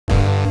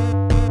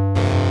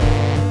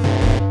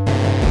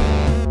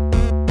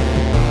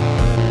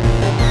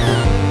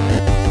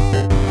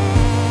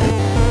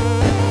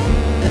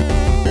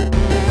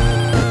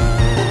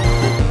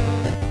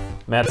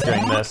Matt's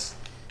doing this.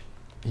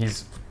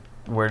 He's...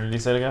 Where did he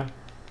say to go?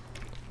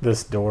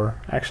 This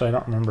door. Actually, I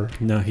don't remember.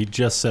 No, he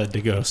just said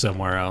to go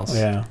somewhere else.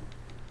 Yeah.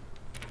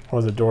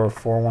 Was it door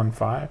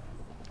 415?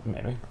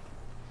 Maybe.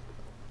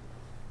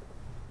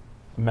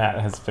 Matt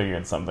has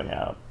figured something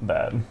out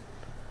that...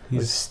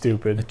 He's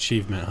stupid.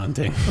 Achievement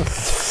hunting.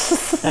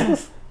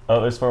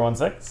 Oh, there's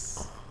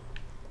 416?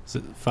 Is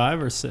it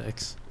 5 or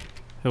 6?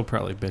 He'll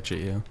probably bitch at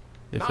you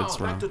if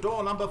it's wrong. Back to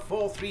door number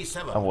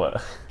 437. Oh,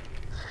 what?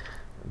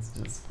 It's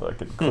just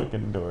fucking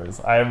clicking doors.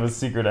 I have a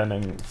secret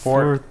ending.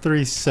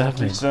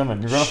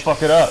 437. You're gonna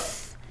fuck it up.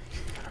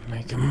 You're gonna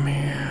make him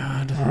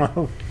mad.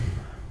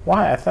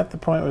 Why? I thought the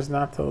point was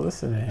not to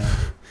listen to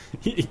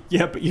him.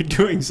 Yeah, but you're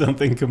doing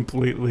something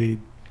completely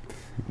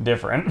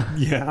different.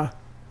 Yeah.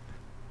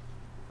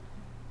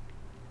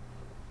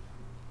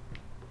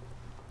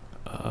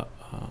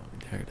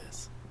 There it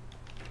is.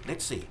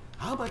 Let's see.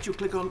 How about you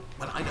click on,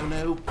 well, I don't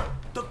know,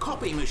 the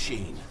copy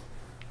machine.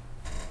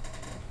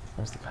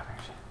 Where's the copy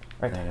machine?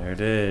 Right there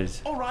it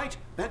is. All right,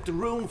 back to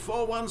room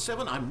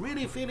 417. I'm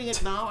really feeling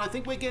it now. I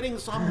think we're getting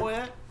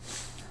somewhere.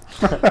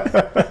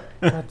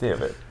 God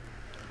damn it.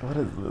 What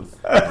is this?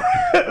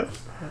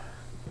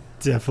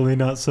 Definitely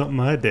not something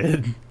I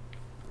did.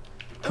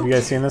 Have you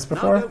guys seen this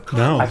before?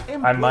 No.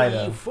 I might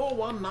have.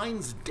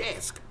 419's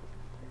desk.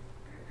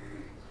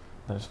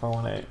 There's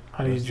 418.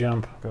 How do you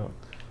jump? Go.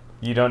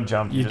 You don't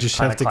jump. You just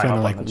have to kind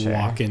of like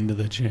walk into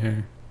the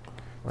chair.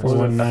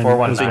 419.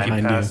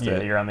 419.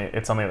 Yeah, you're on the.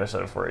 It's on the other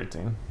side of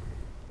 418.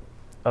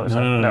 Other No,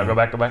 side. no, no, Go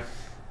back. Go back.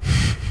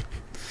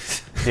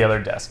 The other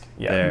desk.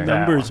 Yeah. There.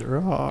 Numbers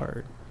are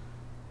hard.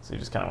 So you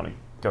just kind of want to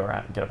go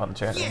around and get up on the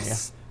chair.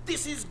 Yes,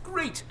 this is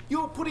great.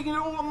 You're putting it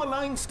all on the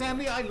line,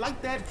 Stanley. I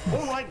like that.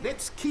 All right,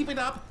 let's keep it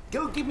up.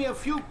 Go give me a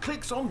few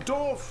clicks on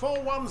door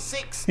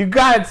 416. You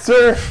got it,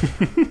 sir.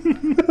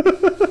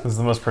 This is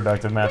the most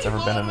productive Matt's ever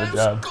been in the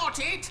job. Got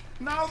it.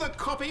 Now the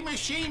copy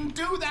machine,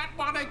 do that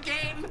one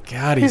again.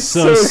 God, he's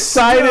so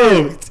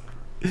excited. stoked.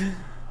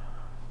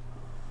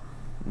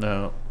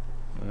 No.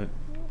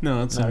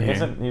 No, it's in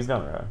here. He's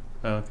going around.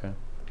 Oh, okay.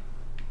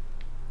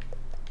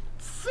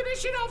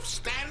 Finish it off,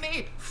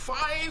 Stanley.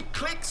 5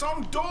 clicks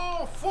on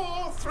door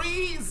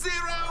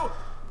 430.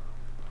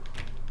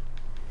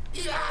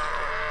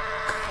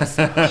 Yes!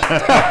 Nice.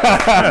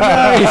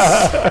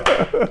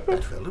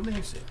 That felt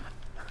amazing.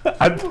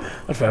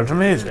 That felt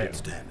amazing.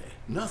 Stanley,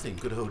 nothing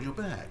could hold you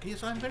back.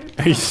 Yes, I'm very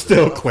Are you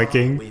still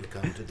clicking? We've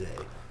come today.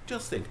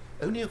 Just think,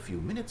 only a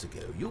few minutes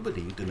ago, you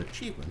believed an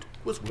achievement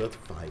was worth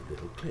 5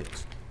 little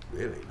clicks.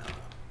 Really now.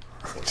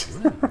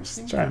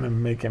 Just trying to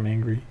make him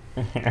angry.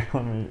 Okay.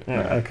 All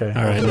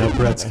right, now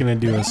Brett's gonna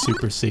do a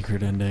super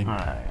secret ending. All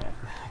right.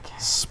 Okay.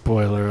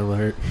 Spoiler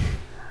alert.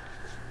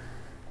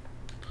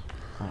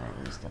 All right,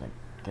 we're just gonna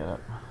get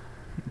up.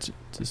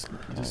 Just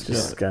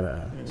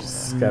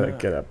gotta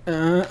get up.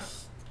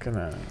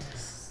 Gonna.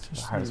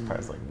 The hardest part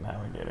is like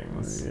navigating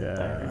this. Yeah.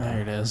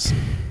 There it is.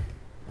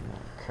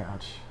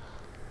 Crouch.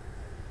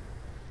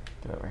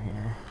 Get over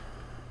here.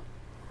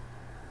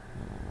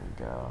 And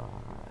go.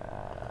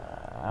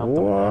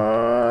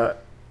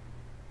 What?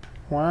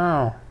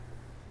 Wow.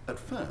 At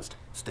first,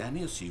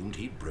 Stanley assumed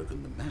he'd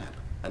broken the map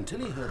until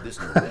he heard this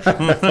narration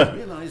and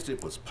realized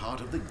it was part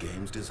of the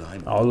game's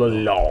design All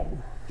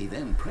along. He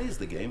then praised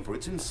the game for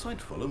its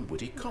insightful and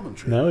witty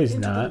commentary No, he's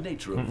into not. the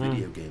nature of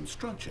video game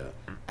structure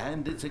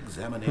and its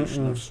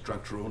examination of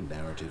structural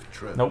narrative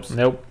tropes.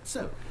 Nope.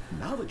 So,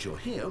 now that you're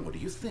here, what do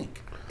you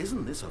think?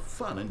 Isn't this a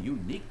fun and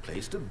unique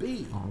place to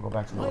be? I'll go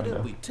back to the Why window.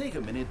 don't we take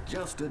a minute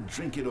just to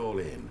drink it all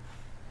in?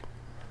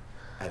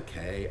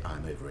 Okay,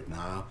 I'm over it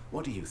now.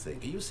 What do you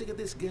think? Are you sick of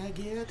this gag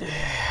yet?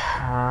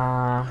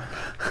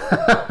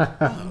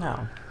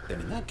 No. Then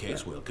in that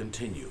case, we'll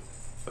continue.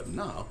 But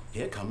now,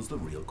 here comes the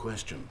real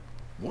question.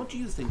 What do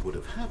you think would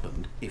have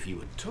happened if you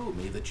had told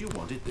me that you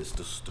wanted this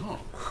to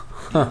stop?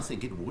 Do you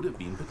think it would have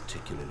been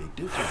particularly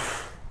different?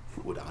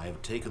 Would I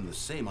have taken the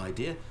same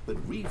idea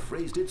but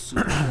rephrased it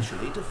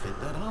superficially to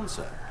fit that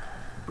answer?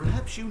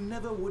 Perhaps you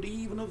never would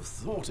even have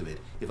thought of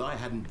it if I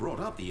hadn't brought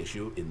up the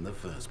issue in the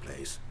first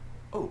place.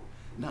 Oh,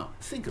 now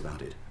think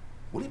about it.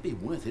 Will it be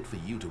worth it for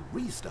you to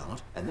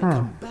restart and then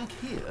come back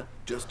here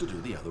just to do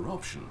the other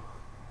option?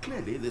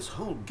 Clearly this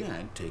whole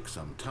gag takes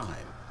some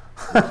time.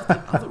 What if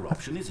the other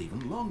option is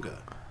even longer?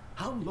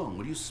 How long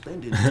will you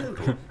spend in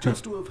total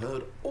just to have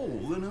heard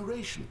all the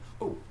narration?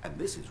 Oh, and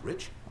this is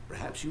rich.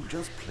 Perhaps you've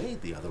just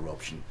played the other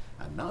option,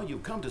 and now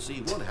you've come to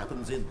see what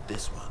happens in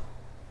this one.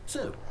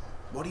 So,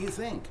 what do you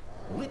think?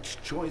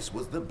 Which choice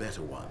was the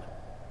better one?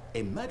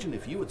 Imagine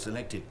if you had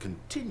selected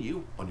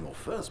continue on your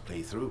first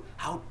playthrough,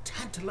 how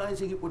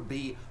tantalizing it would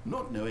be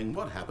not knowing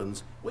what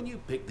happens when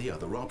you pick the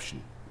other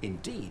option.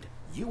 Indeed,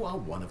 you are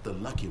one of the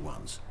lucky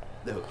ones.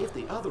 Though if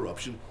the other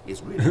option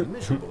is really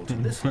miserable to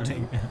listen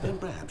to, then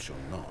perhaps you're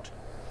not.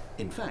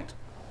 In fact,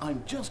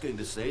 I'm just going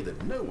to say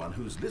that no one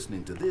who's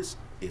listening to this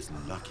is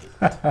lucky.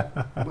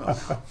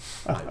 Well,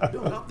 I've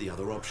built up the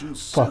other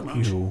options so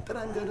much that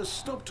I'm going to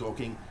stop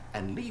talking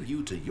and leave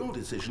you to your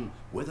decision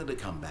whether to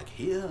come back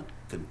here,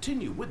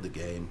 continue with the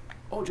game,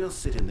 or just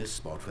sit in this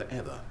spot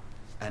forever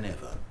and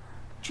ever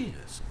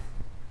Cheers.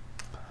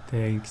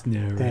 Thanks,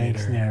 narrator.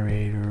 Thanks,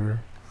 narrator.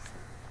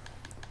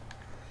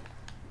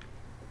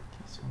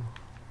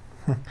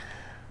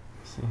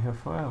 See how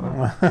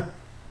far.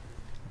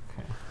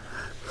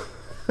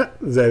 Okay.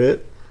 Is that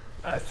it?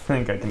 I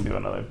think I can do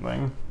another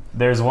thing.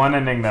 There's one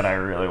ending that I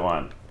really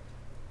want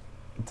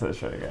to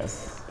show you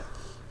guys.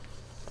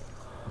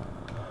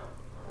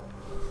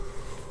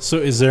 So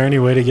is there any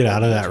way to get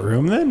out of that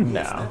room then?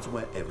 No. That's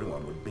where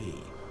everyone would be.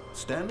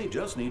 Stanley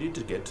just needed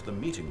to get to the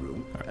meeting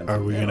room. And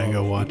Are we gonna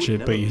go watch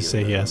it, but you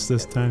say yes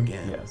this time?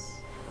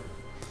 Yes.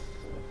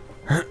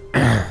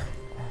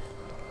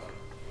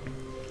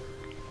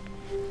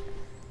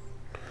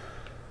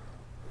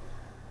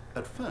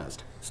 At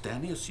first,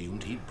 Stanley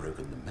assumed he'd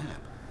broken the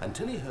map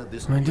until he heard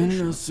this. I didn't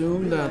narration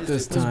assume and that realized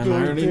this it was time. I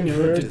already built knew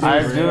into it. the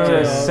I'm doing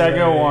the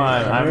second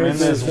one. I'm in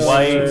this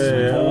white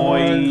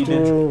void.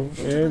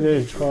 It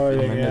is hard I'm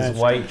in this again.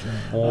 white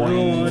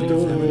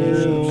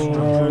void.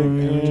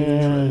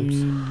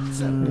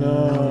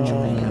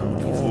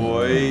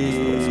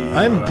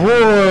 I'm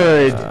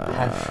bored.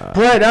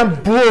 Brett, I'm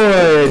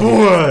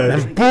bored.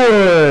 I'm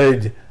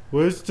bored.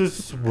 Where's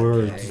this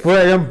word?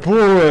 Brett, I'm What do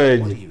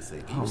bored. you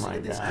think? Oh You my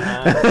said this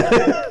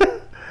god.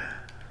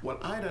 Well,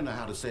 I don't know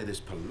how to say this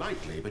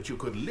politely, but you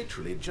could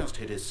literally just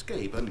hit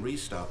escape and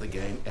restart the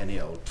game any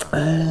old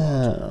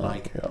time.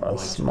 Like You're a right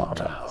smart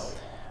now. ass.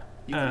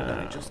 You could have done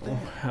it just there.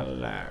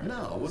 Hello.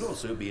 Now would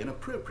also be an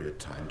appropriate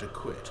time to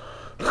quit.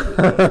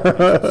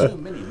 So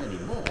many, many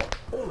more.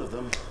 All of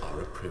them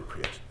are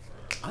appropriate.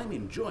 I'm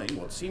enjoying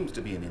what seems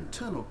to be an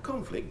internal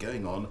conflict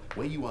going on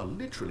where you are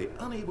literally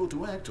unable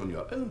to act on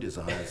your own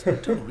desires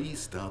to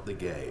restart the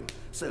game.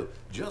 So,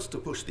 just to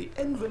push the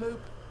envelope,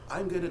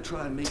 I'm going to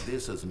try and make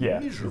this as Yeah,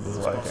 miserable this is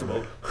as what I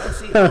possible and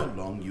see how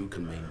long you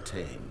can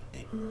maintain.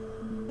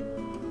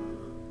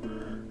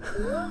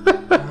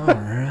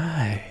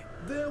 Alright.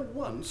 There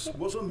once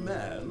was a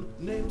man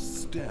named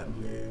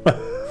Stanley,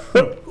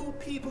 who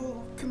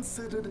people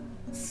considered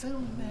so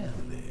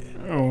manly.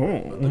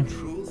 But the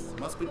truth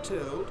must be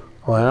told,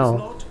 he Wow. was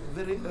not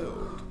very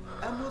old,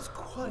 and was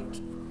quite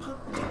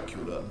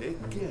particularly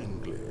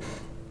gangly.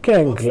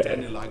 What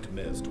Stanley Gangly. liked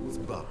most was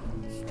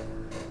buttons.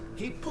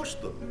 He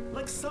pushed them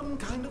like some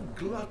kind of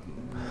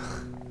glutton.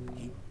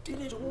 He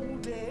did it all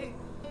day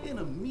in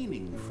a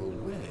meaningful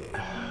way.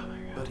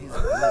 But his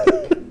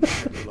brain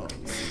had long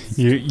since.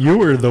 You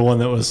were the one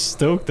that was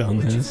stoked on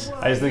Which is this.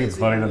 why I just think it's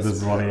funny that this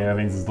is one of the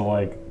things is to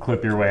like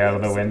clip your way out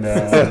of the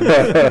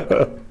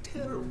window.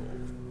 terrible.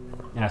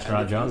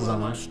 Astronaut Jones is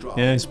on that.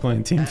 Yeah, he's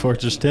playing Team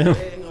Fortress 2.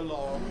 Playing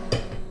along,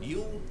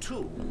 you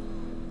too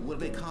will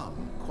become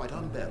quite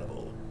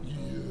unbearable.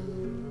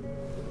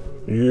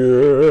 Yeah.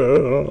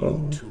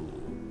 You too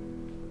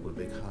will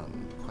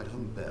become quite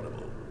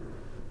unbearable.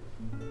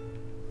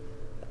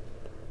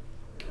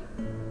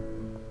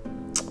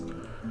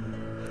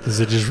 Does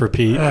it just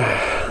repeat? How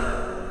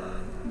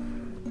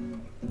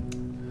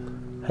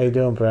you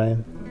doing,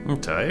 Brian? I'm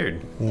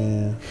tired.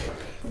 Yeah.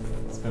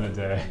 It's been a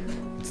day.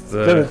 It's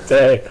been a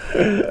day.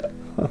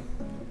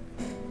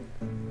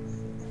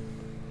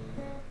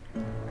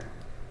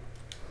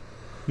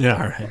 Yeah,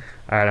 alright.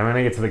 Alright, I'm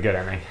gonna get to the good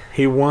ending.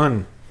 He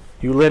won.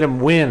 You let him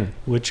win.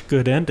 Which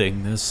good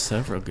ending? There's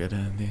several good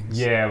endings.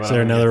 Yeah, but Is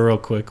there I'm gonna another real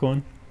quick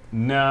one?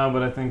 No,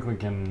 but I think we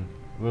can.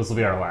 This will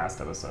be our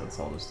last episode,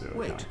 so I'll just do it kind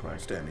Wait, of quick.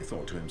 Stanley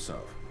thought to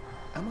himself.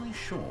 Am I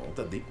sure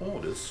that the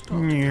orders stopped?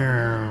 How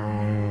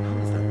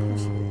is that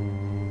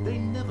possible? They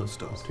never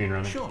stopped.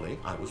 Speedrunning. Surely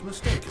I was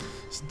mistaken.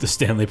 The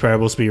Stanley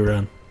Parable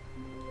speedrun.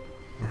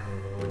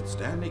 When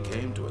Stanley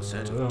came to a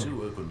set of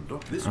two open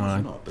doors, this Oh, was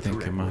I not the think I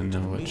correct might way to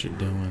know the what meeting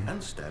you're room, doing.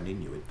 and Stanley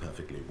knew it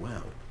perfectly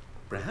well.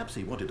 Perhaps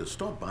he wanted to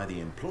stop by the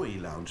employee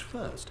lounge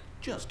first,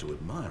 just to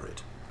admire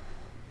it.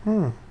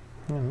 Yeah,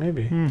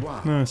 maybe.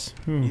 Wow. Nice.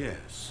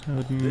 Yes. I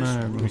would This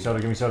admire room Give me soda,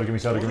 give me soda, give me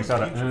soda, give me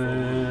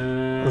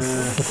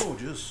soda.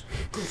 gorgeous,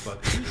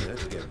 but eager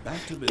to get back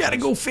to business. Gotta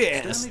go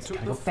fast. Stanley took Gotta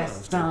the go fast,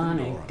 first open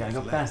door Sonic. on Gotta his go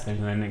left. fast. There's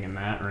an ending in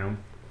that room.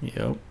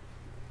 Yep.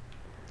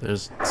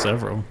 There's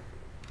several.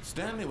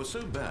 Stanley was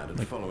so bad at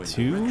Like following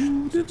two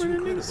directions, it's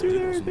different endings incredible he through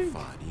there, I wasn't think.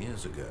 5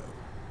 years ago.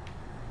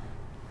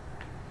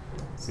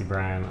 See,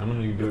 Brian, I'm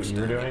gonna do what you were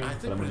Stanley, doing, I but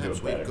think I'm gonna do perhaps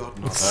it we've better.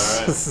 gotten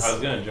Alright, I was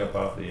gonna jump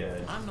off the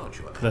edge. I'm not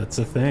sure. That's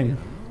a thing.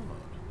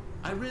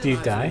 I realize Do you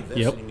die?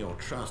 investing your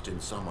trust in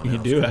someone You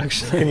else do, can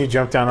actually. Can you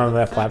jump down onto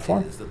that fact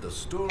platform? is that the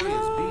story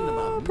has been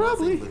about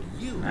probably. nothing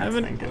but you. I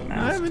haven't thinking I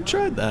now. haven't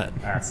tried that.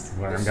 That's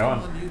where I'm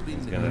going. Someone you've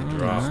been Gonna neglecting.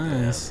 drop.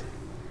 Nice.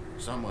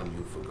 Someone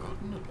you've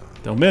forgotten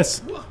about. Don't miss.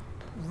 What?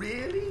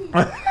 Really? You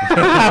have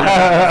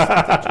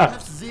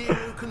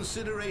zero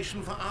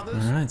consideration for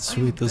others? Alright, Are you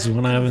sweet. This is that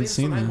one I haven't convinced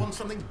seen that I then. want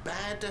something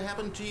bad to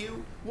happen to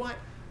you? Why,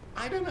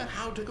 I don't know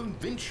how to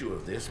convince you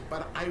of this,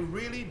 but I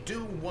really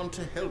do want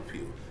to help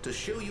you, to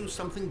show you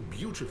something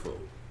beautiful.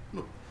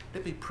 Look,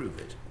 let me prove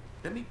it.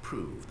 Let me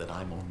prove that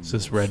I'm on Is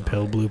this your red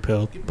pill, side. blue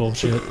pill Give me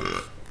bullshit?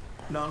 this.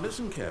 Now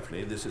listen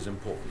carefully, this is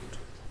important.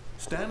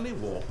 Stanley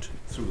walked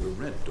through the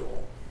red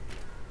door.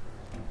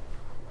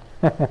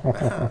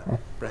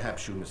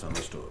 Perhaps you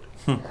misunderstood.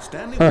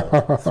 Stanley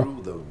walked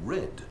through the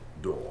red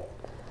door.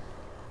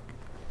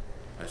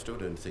 I still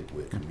don't think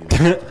we're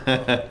communicating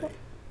properly.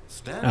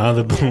 Stanley, Oh,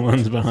 the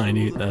ones behind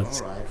you.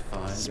 That's all right,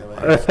 fine. Go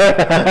ahead.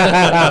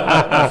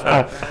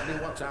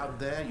 Stanley, what's out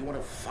there? You want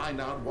to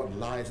find out what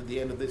lies at the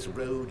end of this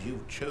road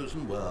you've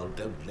chosen? Well,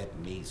 don't let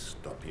me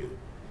stop you.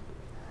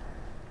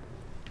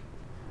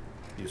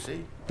 You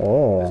see? There's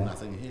Oh,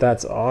 nothing here.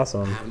 that's I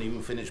awesome. haven't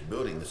even finished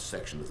building this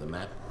section of the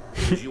map,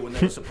 because you were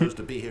never supposed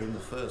to be here in the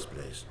first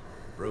place.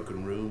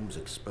 Broken rooms,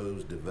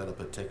 exposed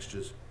developer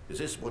textures. Is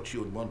this what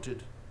you had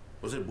wanted?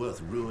 Was it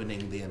worth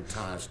ruining the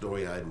entire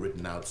story I had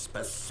written out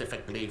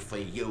specifically for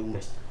you?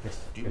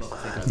 Do you not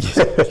think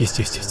I yes.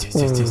 And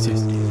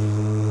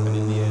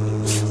in the end, it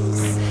was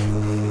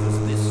because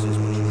this is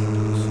what you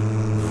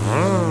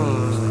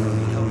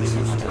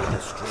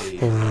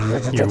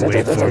Your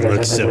waveform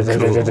looks so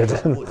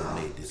cool. would have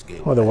made this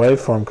game. Oh, the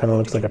waveform kind of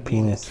looks like a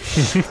penis.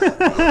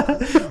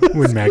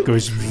 When Matt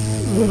goes,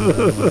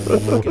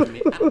 You've given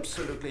me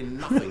absolutely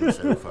nothing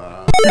so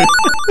far.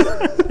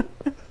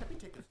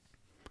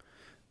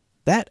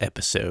 that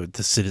episode,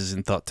 the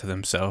citizen thought to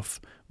themselves,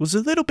 was a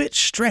little bit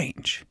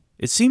strange.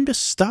 It seemed to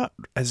start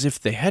as if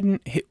they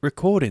hadn't hit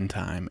record in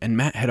time and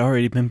Matt had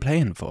already been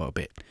playing for a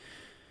bit.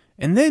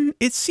 And then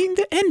it seemed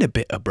to end a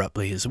bit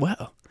abruptly as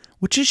well,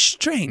 which is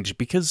strange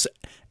because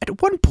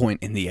at one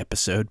point in the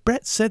episode,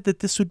 Brett said that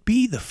this would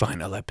be the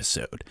final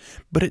episode,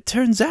 but it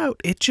turns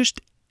out it just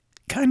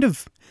kind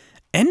of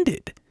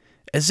ended,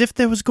 as if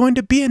there was going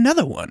to be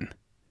another one.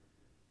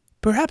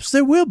 Perhaps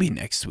there will be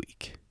next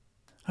week.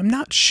 I'm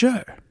not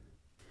sure.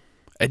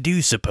 I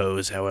do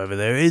suppose, however,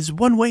 there is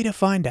one way to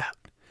find out,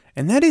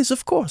 and that is,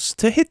 of course,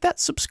 to hit that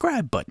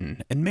subscribe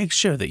button and make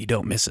sure that you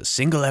don't miss a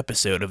single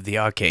episode of the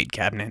Arcade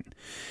Cabinet.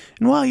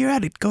 And while you're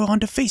at it, go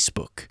onto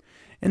Facebook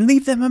and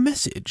leave them a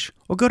message,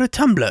 or go to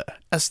Tumblr,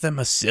 ask them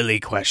a silly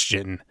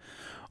question,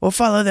 or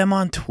follow them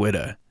on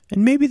Twitter,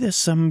 and maybe there's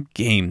some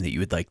game that you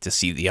would like to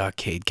see the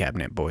Arcade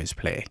Cabinet boys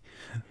play.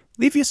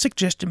 Leave your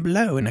suggestion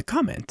below in a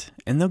comment,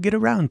 and they'll get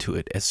around to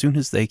it as soon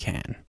as they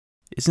can.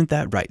 Isn't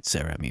that right,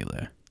 Sarah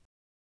Mueller?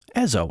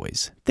 As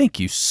always, thank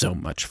you so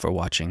much for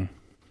watching.